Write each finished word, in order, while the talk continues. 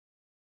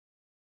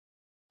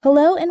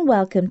Hello and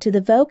welcome to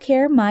the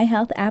VoCare My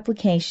Health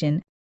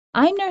application.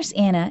 I'm Nurse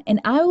Anna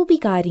and I will be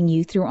guiding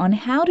you through on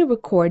how to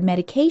record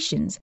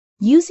medications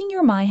using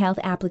your My Health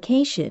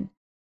application.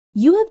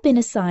 You have been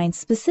assigned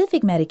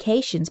specific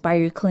medications by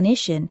your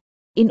clinician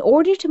in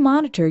order to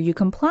monitor your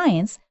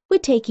compliance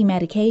with taking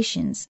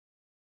medications.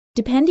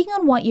 Depending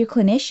on what your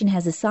clinician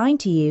has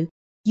assigned to you,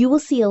 you will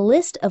see a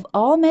list of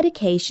all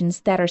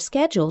medications that are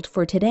scheduled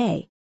for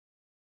today.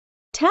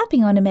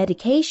 Tapping on a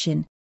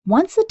medication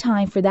once the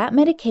time for that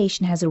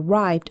medication has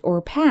arrived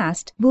or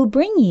passed will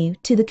bring you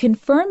to the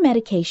Confirm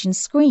Medication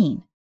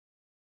screen.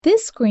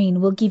 This screen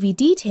will give you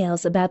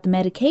details about the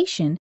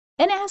medication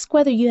and ask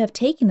whether you have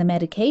taken the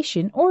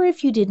medication or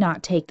if you did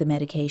not take the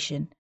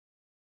medication.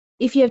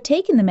 If you have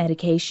taken the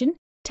medication,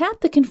 tap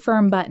the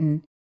Confirm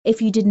button.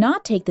 If you did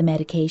not take the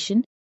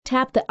medication,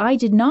 tap the I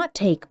did not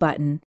take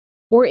button.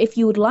 Or if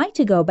you would like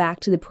to go back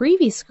to the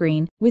previous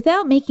screen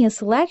without making a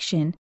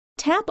selection,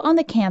 tap on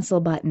the Cancel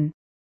button.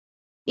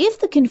 If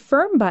the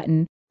Confirm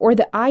button or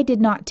the I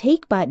did not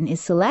take button is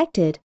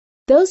selected,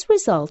 those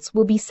results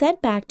will be sent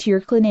back to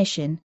your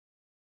clinician.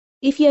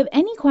 If you have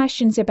any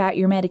questions about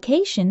your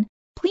medication,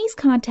 please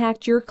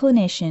contact your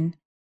clinician.